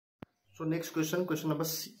So next question, question number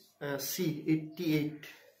C 88.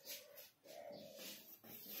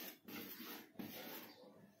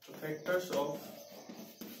 So factors of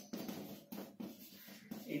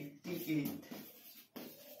 88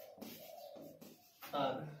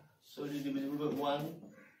 are, so it is divisible by 1,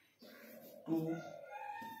 2,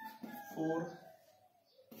 4,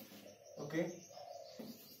 okay,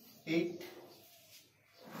 8,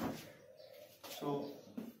 so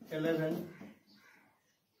 11,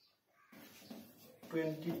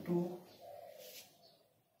 22,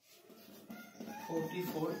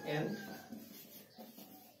 44 and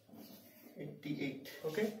 88.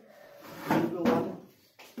 Okay, 1,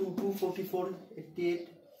 2, 2, 44, 88,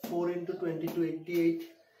 4 into 22,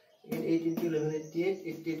 88, and 8 into 11, 88,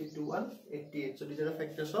 88 into 1, 88. So these are the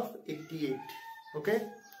factors of 88. Okay,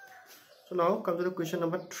 so now come to the question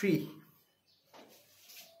number 3.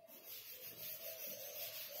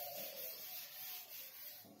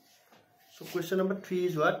 So question number 3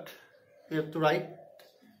 is what? We have to write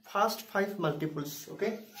first 5 multiples.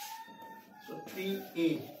 Okay, so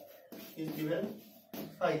 3a is given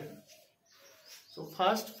 5. So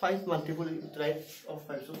first 5 multiple is right of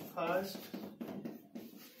 5. So first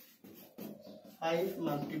 5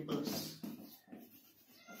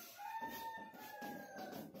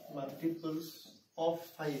 multiples of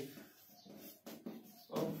 5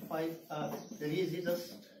 are very easy.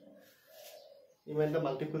 Just remember the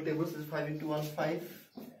multiple tables. This is 5 into 1 5,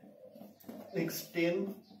 next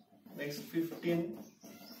 10, next 15,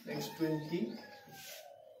 next 20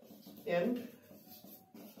 and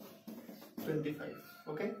 25.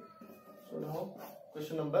 Okay, so now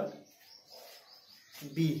question number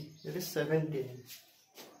B, that is 17.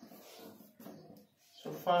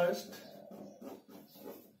 So first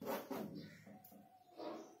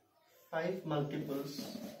 5 multiples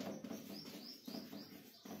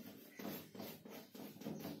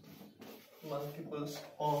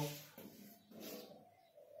of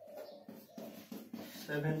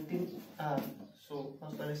 17 are, so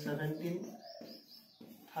first one is 17,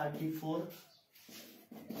 34,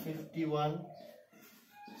 51,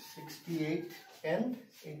 68 and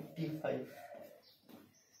 85.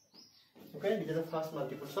 Okay, these are the first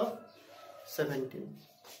multiples of 17.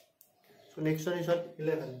 So next one is what?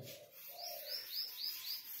 11.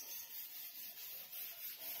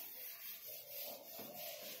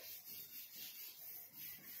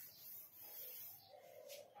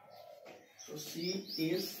 So C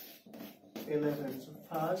is 11. So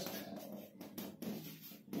first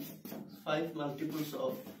 5 multiples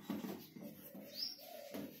of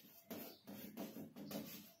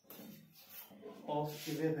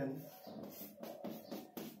 11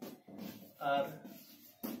 are,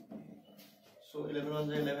 so 11 on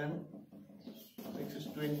the 11, next is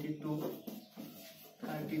 22,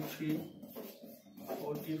 33,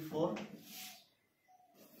 44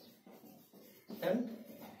 and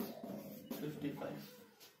 55.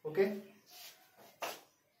 Okay,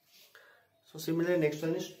 so similarly next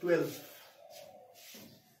one is 12.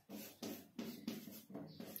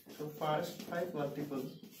 So first 5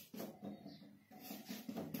 multiples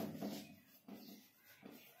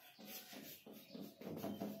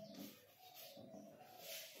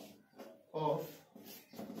of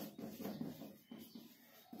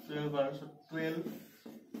 12 are, so 12,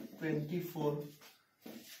 24,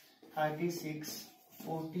 36,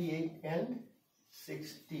 48 and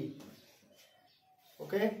 60.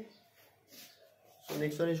 Okay, so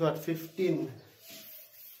next one is what? 15.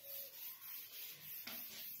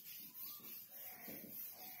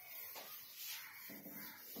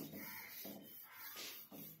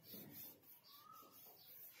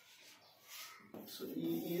 So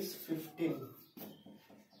E is 15.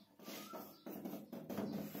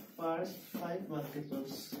 First 5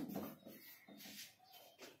 multiples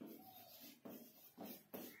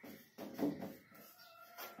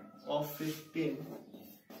of 15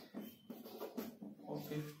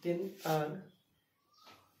 are,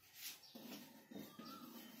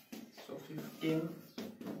 so 15,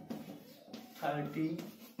 30,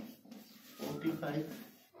 45,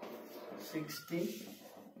 60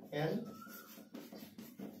 and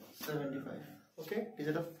 75. Okay, these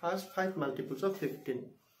are the first 5 multiples of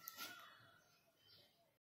 15.